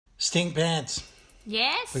StinkPants.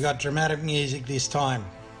 Yes? We got dramatic music this time.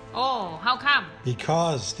 Oh, how come?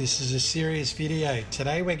 Because this is a serious video.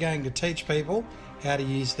 Today we're going to teach people how to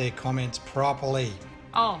use their comments properly.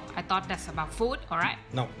 Oh, I thought that's about food, alright?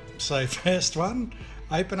 No. So first one,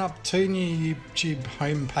 open up two new YouTube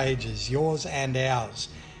home pages, yours and ours.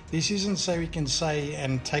 This isn't so we can say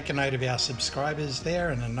and take a note of our subscribers there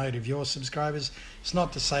and a note of your subscribers. It's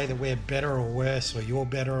not to say that we're better or worse or you're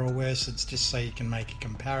better or worse. It's just so you can make a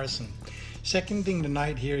comparison. Second thing to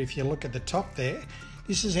note here, if you look at the top there,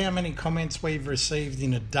 this is how many comments we've received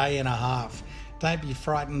in a day and a half. Don't be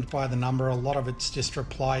frightened by the number. A lot of it's just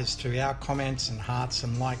replies to our comments and hearts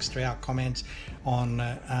and likes to our comments on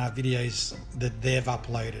videos that they've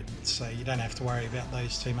uploaded. So you don't have to worry about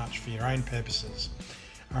those too much for your own purposes.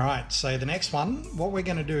 All right, so the next one, what we're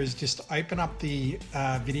going to do is just open up the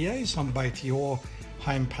videos on both your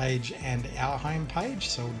homepage and our homepage.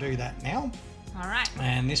 So we'll do that now. All right.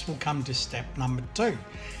 And this will come to step number 2.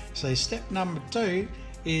 So step number 2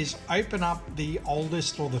 is open up the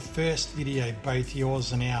oldest or the first video, both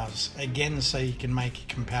yours and ours, again, so you can make a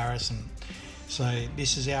comparison. So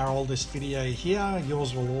this is our oldest video here.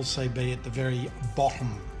 Yours will also be at the very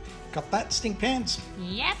bottom. Got that, StinkPants?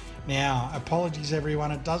 Yep. Now, apologies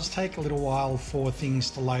everyone, it does take a little while for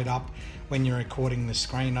things to load up when you're recording the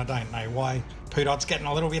screen. I don't know why. PooDot's getting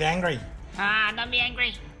a little bit angry. Don't be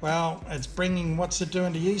angry. Well, it's bringing, what's it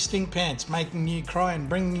doing to you, StinkPants? Making you cry and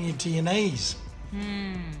bringing you to your knees.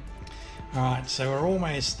 Alright, so we're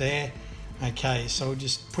almost there. Okay, so we'll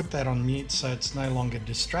just put that on mute so it's no longer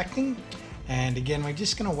distracting. And again, we're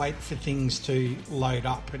just going to wait for things to load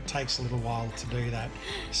up. It takes a little while to do that.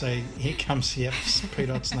 So here comes, yep,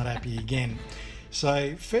 PooDot's not happy again.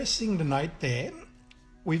 So first thing to note there,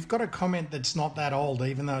 we've got a comment that's not that old,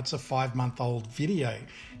 even though it's a 5-month-old video.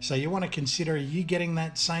 So you want to consider, are you getting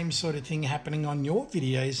that same sort of thing happening on your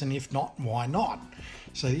videos? And if not, why not?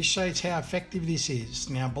 So this shows how effective this is.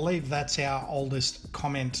 Now, I believe that's our oldest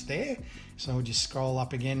comment there. So we'll just scroll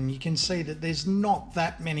up again. You can see that there's not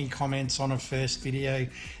that many comments on a first video.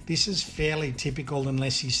 This is fairly typical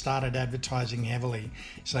unless you started advertising heavily.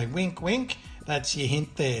 So wink, wink, that's your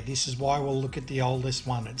hint there. This is why we'll look at the oldest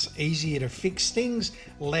one. It's easier to fix things,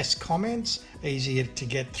 less comments, easier to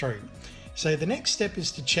get through. So the next step is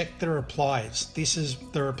to check the replies. This is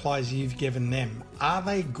the replies you've given them. Are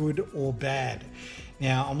they good or bad?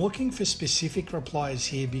 Now, I'm looking for specific replies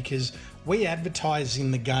here because we advertise in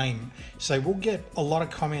the game. So we'll get a lot of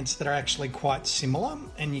comments that are actually quite similar.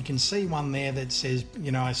 And you can see one there that says,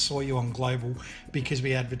 you know, I saw you on Global because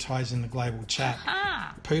we advertise in the Global chat.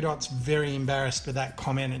 PooDot's very embarrassed with that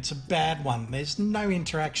comment. It's a bad one. There's no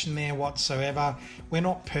interaction there whatsoever. We're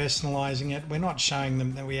not personalising it. We're not showing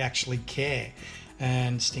them that we actually care.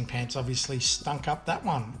 And StinkPants obviously stunk up that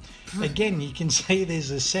one. Again, you can see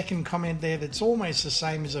there's a second comment there that's almost the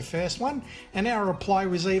same as the first one, and our reply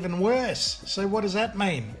was even worse. So what does that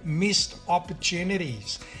mean? Missed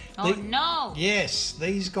opportunities. Oh no! Yes,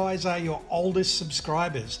 these guys are your oldest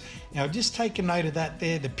subscribers. Now just take a note of that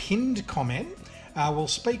there, the pinned comment. We'll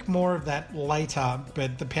speak more of that later,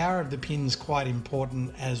 but the power of the pin's quite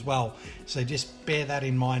important as well. So just bear that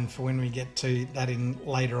in mind for when we get to that in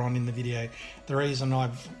later on in the video. The reason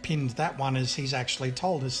I've pinned that one is he's actually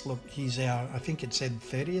told us, look, he's our, I think it said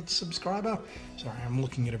 30th subscriber. Sorry, I'm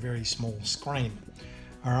looking at a very small screen.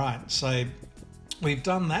 All right, so we've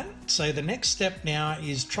done that. So the next step now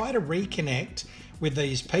is try to reconnect with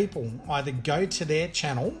these people. Either go to their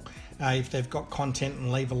channel, if they've got content,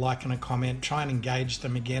 and leave a like and a comment, try and engage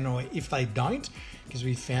them again, or if they don't, because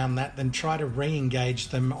we found that, then try to re-engage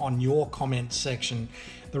them on your comments section.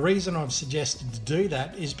 The reason I've suggested to do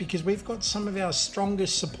that is because we've got some of our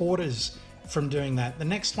strongest supporters from doing that. The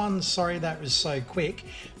next one, sorry that was so quick,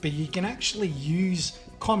 but you can actually use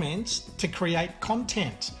comments to create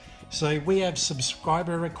content. So we have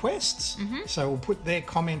subscriber requests. So we'll put their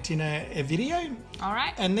comment in a video. All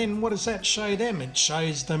right. And then what does that show them? It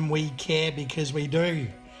shows them we care because we do.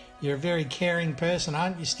 You're a very caring person,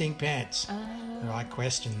 aren't you, StinkPants? I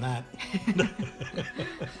question that.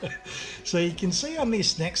 So you can see on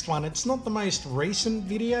this next one, it's not the most recent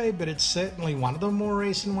video, but it's certainly one of the more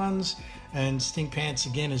recent ones. And StinkPants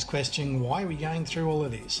again is questioning, why are we going through all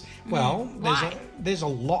of this? Well, there's a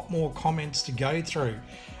lot more comments to go through.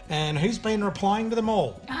 And who's been replying to them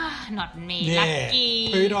all? Not me. Yeah,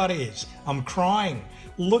 Lucky. PooDot is. I'm crying.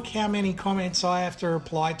 Look how many comments I have to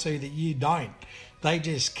reply to that you don't. They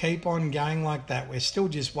just keep on going like that. We're still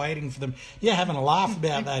just waiting for them. You're having a laugh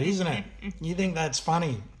about that, isn't it? You think that's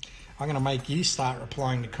funny. I'm going to make you start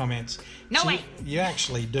replying to comments. No way. You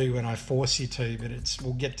actually do when I force you to, but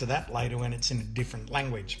we'll get to that later when it's in a different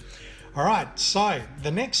language. All right, so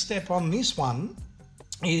the next step on this one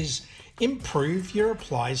is improve your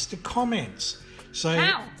replies to comments. So,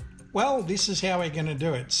 How? well, this is how we're going to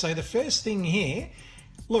do it. So the first thing here,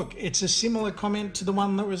 look, it's a similar comment to the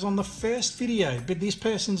one that was on the first video, but this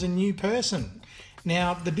person's a new person.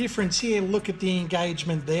 Now, the difference here, look at the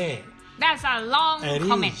engagement there. That's a long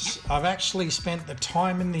comment. It is. I've actually spent the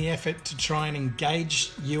time and the effort to try and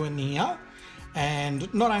engage you in here.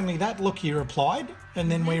 And not only that, look, he replied, and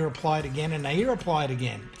then we replied again, and he replied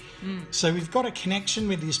again. So we've got a connection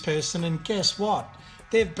with this person, and guess what?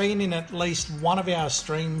 They've been in at least one of our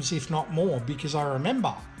streams, if not more, because I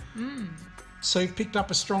remember. So you've picked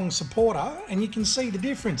up a strong supporter, and you can see the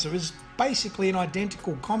difference. It was basically an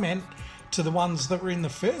identical comment to the ones that were in the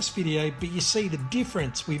first video, but you see the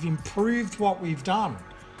difference. We've improved what we've done.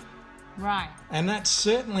 Right. And that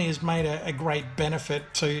certainly has made a great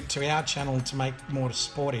benefit to our channel to make it more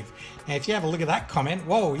supportive. Now, if you have a look at that comment,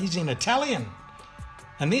 whoa, he's in Italian.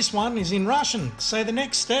 And this one is in Russian. So the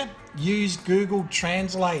next step, use Google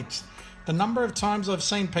Translate. The number of times I've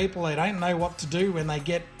seen people, they don't know what to do when they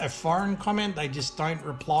get a foreign comment. They just don't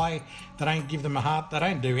reply. They don't give them a heart. They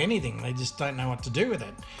don't do anything. They just don't know what to do with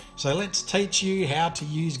it. So let's teach you how to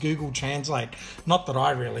use Google Translate. Not that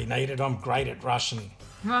I really need it. I'm great at Russian.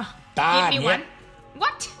 Give me one.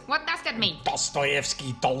 What? What does that mean?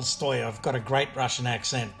 Dostoevsky, Tolstoy. I've got a great Russian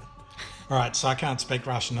accent. All right, so I can't speak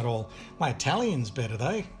Russian at all. My Italian's better,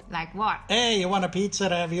 though. Like what? Hey, you want a pizza,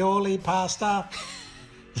 ravioli, pasta?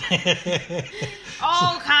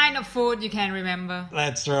 All kind of food you can remember.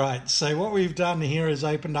 That's right. So what we've done here is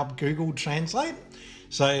opened up Google Translate.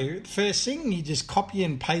 So first thing, you just copy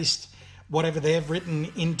and paste whatever they've written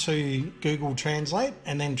into Google Translate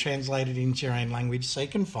and then translate it into your own language so you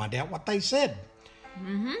can find out what they said.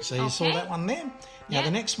 So you saw that one there. Now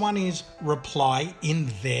the next one is reply in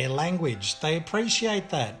their language. They appreciate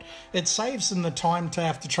that. It saves them the time to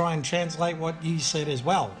have to try and translate what you said as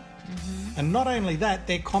well. And not only that,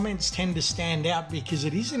 their comments tend to stand out because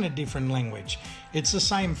it is in a different language. It's the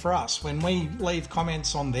same for us. When we leave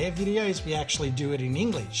comments on their videos, we actually do it in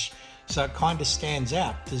English. So it kind of stands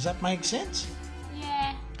out. Does that make sense?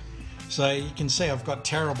 Yeah. So you can see I've got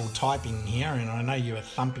terrible typing here, and I know you are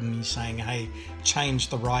thumping me saying, hey, change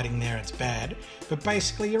the writing there, it's bad. But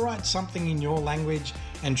basically you write something in your language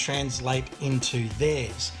and translate into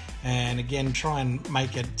theirs. And again, try and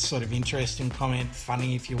make it sort of interesting comment,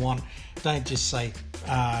 funny if you want. Don't just say,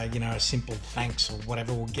 a simple thanks or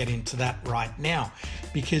whatever. We'll get into that right now.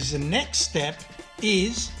 Because the next step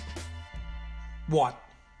is what?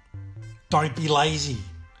 Don't be lazy.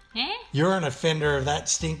 Eh? You're an offender of that,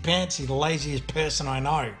 StinkPants. You're the laziest person I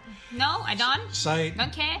know. No, I don't. So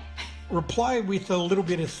Don't care. reply with a little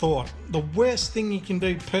bit of thought. The worst thing you can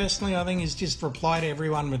do personally, I think, is just reply to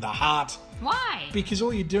everyone with a heart. Why? Because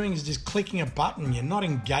all you're doing is just clicking a button. You're not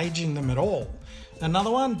engaging them at all.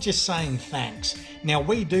 Another one, just saying thanks. Now,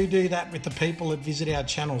 we do that with the people that visit our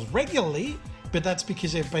channels regularly, but that's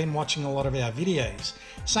because they've been watching a lot of our videos.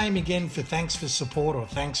 Same again for thanks for support or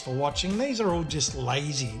thanks for watching. These are all just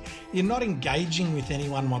lazy. You're not engaging with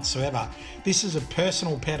anyone whatsoever. This is a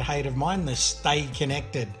personal pet hate of mine, the stay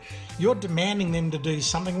connected. You're demanding them to do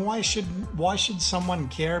something. Why should someone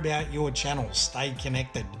care about your channel? Stay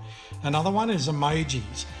connected. Another one is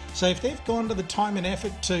emojis. So if they've gone to the time and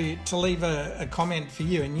effort to leave a comment for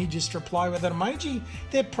you and you just reply with an emoji,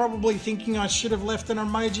 they're probably thinking I should have left an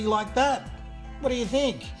emoji like that. What do you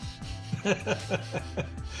think?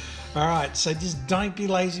 All right, so just don't be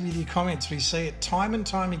lazy with your comments. We see it time and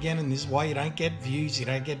time again, and this is why you don't get views, you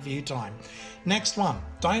don't get view time. Next one,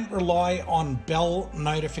 don't rely on bell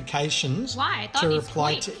notifications. Why? I thought to it's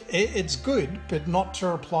reply quick. to. It's good, but not to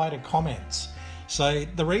reply to comments. So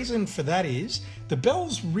the reason for that is the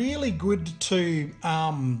bell's really good to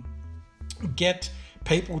get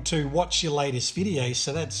people to watch your latest video,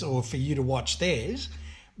 or for you to watch theirs,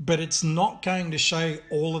 but it's not going to show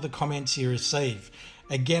all of the comments you receive.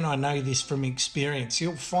 Again, I know this from experience.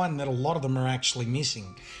 You'll find that a lot of them are actually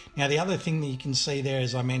missing. Now, the other thing that you can see there,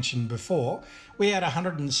 as I mentioned before, we had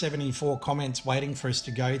 174 comments waiting for us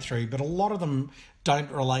to go through, but a lot of them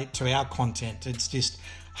don't relate to our content. It's just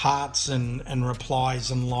hearts and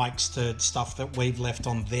replies and likes to stuff that we've left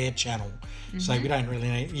on their channel. So we don't really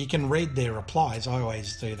need, you can read their replies. I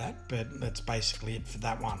always do that, but that's basically it for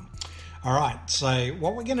that one. All right, so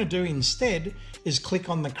what we're going to do instead is click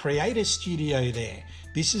on the Creator Studio there.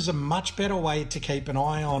 This is a much better way to keep an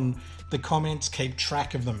eye on the comments, keep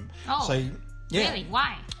track of them. Oh, so, yeah. Really?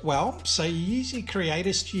 Why? Well, so you use your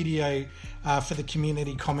Creator Studio for the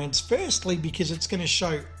community comments, firstly because it's going to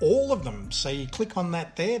show all of them. So you click on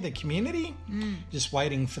that there, the community, just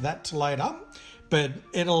waiting for that to load up. but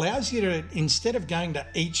it allows you to, instead of going to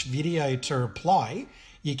each video to reply,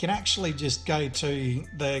 you can actually just go to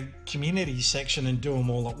the community section and do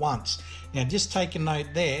them all at once. Now, just take a note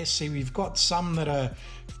there. See, we've got some that are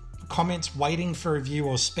comments waiting for review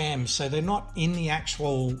or spam, so they're not in the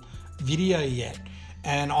actual video yet.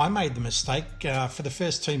 And I made the mistake. For the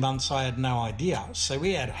first 2 months, I had no idea. So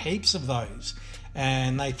we had heaps of those,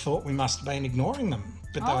 and they thought we must have been ignoring them,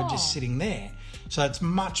 but they were just sitting there. So it's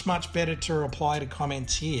much, much better to reply to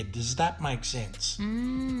comments here. Does that make sense?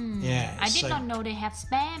 Yeah. I did not know they have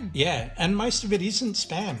spam. Yeah, and most of it isn't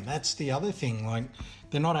spam. That's the other thing. Like,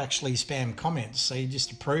 they're not actually spam comments, so you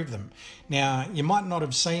just approve them. Now, you might not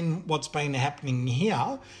have seen what's been happening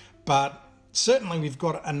here, but certainly we've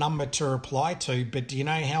got a number to reply to. But do you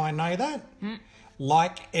know how I know that?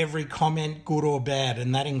 Like every comment, good or bad,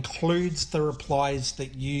 and that includes the replies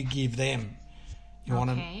that you give them. You want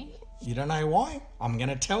to? You don't know why? I'm going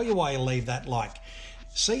to tell you why you leave that like.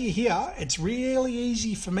 See here, it's really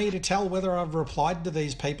easy for me to tell whether I've replied to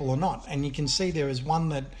these people or not. And you can see there was one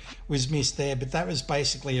that was missed there, but that was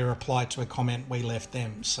basically a reply to a comment we left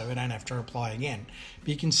them, so we don't have to reply again. But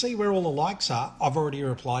you can see where all the likes are. I've already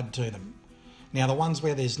replied to them. Now, the ones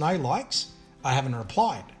where there's no likes, I haven't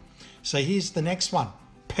replied. So here's the next one.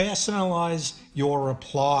 Personalize your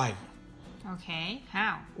reply. Okay,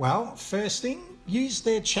 how? Well, first thing, use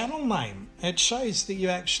their channel name. It shows that you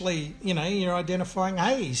actually, you're identifying,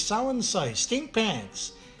 hey, so-and-so,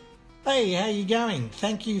 StinkPants. Hey, how you going?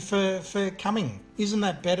 Thank you for coming. Isn't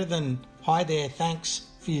that better than, hi there, thanks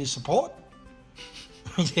for your support?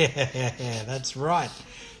 Yeah, that's right.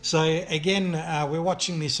 So again, we're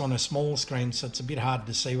watching this on a small screen, so it's a bit hard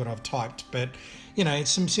to see what I've typed. But,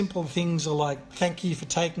 some simple things are like, thank you for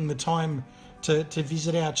taking the time to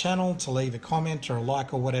visit our channel, to leave a comment or a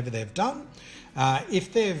like or whatever they've done.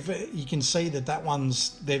 If you can see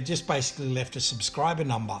that they've just basically left a subscriber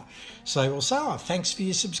number. So we'll say, oh, thanks for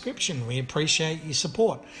your subscription. We appreciate your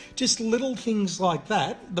support. Just little things like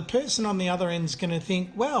that. The person on the other end is going to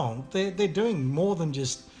think, well, they're doing more than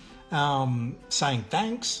just saying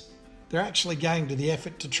thanks. They're actually going to the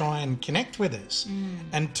effort to try and connect with us.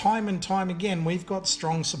 And time again, we've got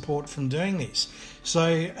strong support from doing this.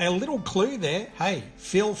 So a little clue there, hey,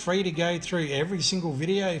 feel free to go through every single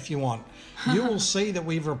video if you want. You will see that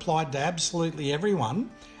we've replied to absolutely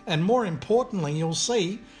everyone. And more importantly, you'll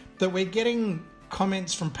see that we're getting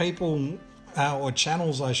comments from people, or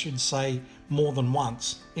channels, I should say, more than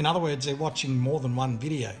once. In other words, they're watching more than one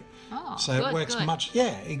video. Oh, so it works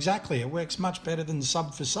exactly. It works much better than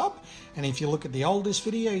sub for sub. And if you look at the oldest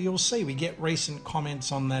video, you'll see we get recent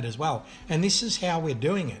comments on that as well. And this is how we're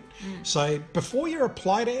doing it. So before you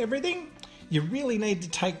reply to everything, you really need to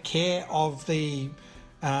take care of the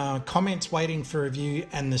comments waiting for review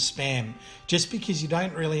and the spam, just because you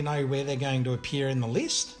don't really know where they're going to appear in the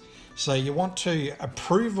list. So you want to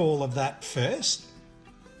approve all of that first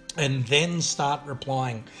and then start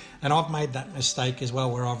replying. And I've made that mistake as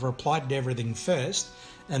well, where I've replied to everything first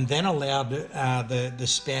and then allowed the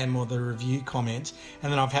spam or the review comments,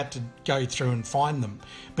 and then I've had to go through and find them.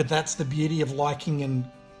 But that's the beauty of liking and...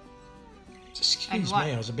 Excuse me,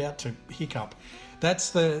 I was about to hiccup.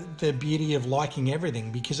 That's the beauty of liking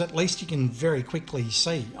everything, because at least you can very quickly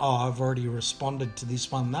see, oh, I've already responded to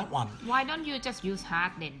this one, that one. Why don't you just use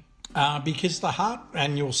heart then? Because the heart,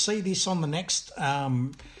 and you'll see this on the next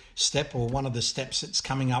step, or one of the steps that's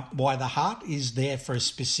coming up, why the heart is there for a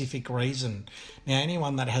specific reason. Now,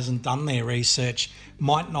 anyone that hasn't done their research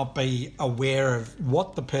might not be aware of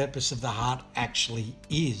what the purpose of the heart actually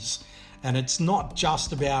is. And it's not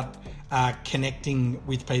just about connecting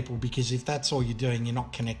with people, because if that's all you're doing, you're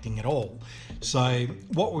not connecting at all. So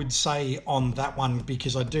what we'd say on that one,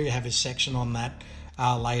 because I do have a section on that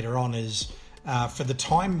later on, is for the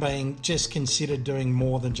time being, just consider doing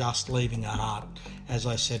more than just leaving a heart, as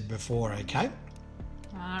I said before, okay?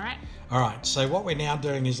 All right, so what we're now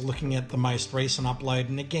doing is looking at the most recent upload,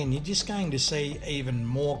 and again, you're just going to see even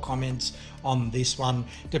more comments on this one,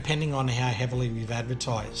 depending on how heavily we've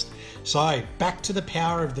advertised. So back to the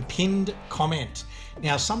power of the pinned comment.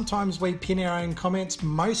 Now, sometimes we pin our own comments.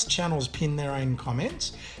 Most channels pin their own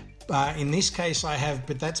comments. In this case I have,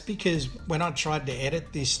 but that's because when I tried to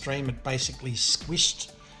edit this stream, it basically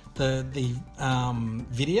squished the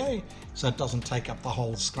video, so it doesn't take up the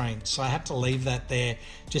whole screen. So I had to leave that there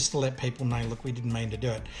just to let people know, look, we didn't mean to do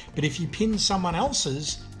it. But if you pin someone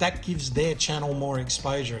else's, that gives their channel more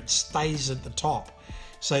exposure. It stays at the top.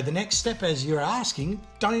 So the next step, as you're asking,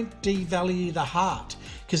 don't devalue the heart,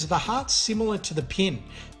 because the heart's similar to the pin.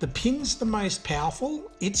 The pin's the most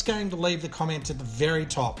powerful. It's going to leave the comment at the very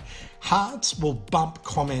top. Hearts will bump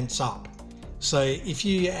comments up. So if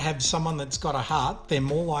you have someone that's got a heart, they're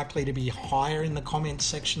more likely to be higher in the comments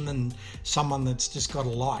section than someone that's just got a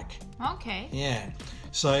like. Okay. Yeah.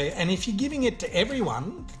 So, and if you're giving it to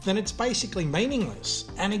everyone, then it's basically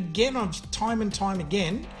meaningless. And again, time and time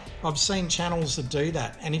again, I've seen channels that do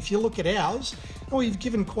that. And if you look at ours, we've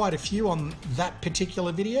given quite a few on that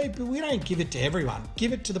particular video, but we don't give it to everyone.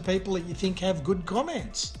 Give it to the people that you think have good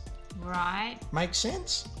comments. Right. Make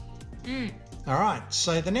sense? All right,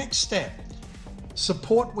 so the next step,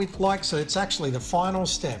 support with likes. So it's actually the final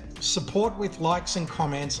step. Support with likes and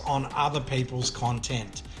comments on other people's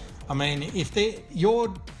content. I mean, if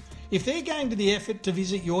they're going to the effort to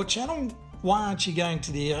visit your channel, why aren't you going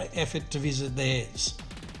to the effort to visit theirs?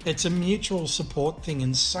 It's a mutual support thing,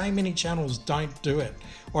 and so many channels don't do it.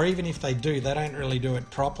 Or even if they do, they don't really do it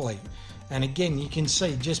properly. And again, you can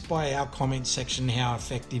see just by our comment section how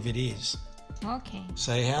effective it is. Okay.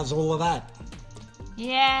 So how's all of that?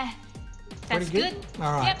 Yeah, that's Pretty good.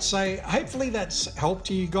 All right, Yep. so hopefully that's helped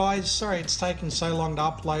you guys. Sorry it's taken so long to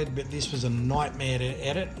upload, but this was a nightmare to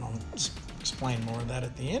edit, and I'll explain more of that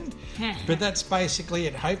at the end. But that's basically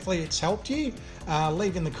it. Hopefully it's helped you.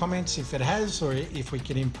 Leave in the comments if it has, or if we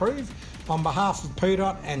can improve. On behalf of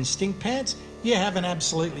PooDot and StinkPants, you have an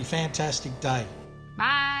absolutely fantastic day.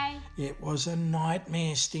 Bye. It was a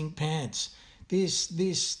nightmare, StinkPants. This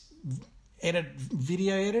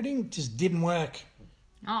video editing just didn't work.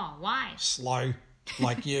 Oh, why? Slow,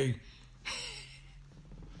 like you.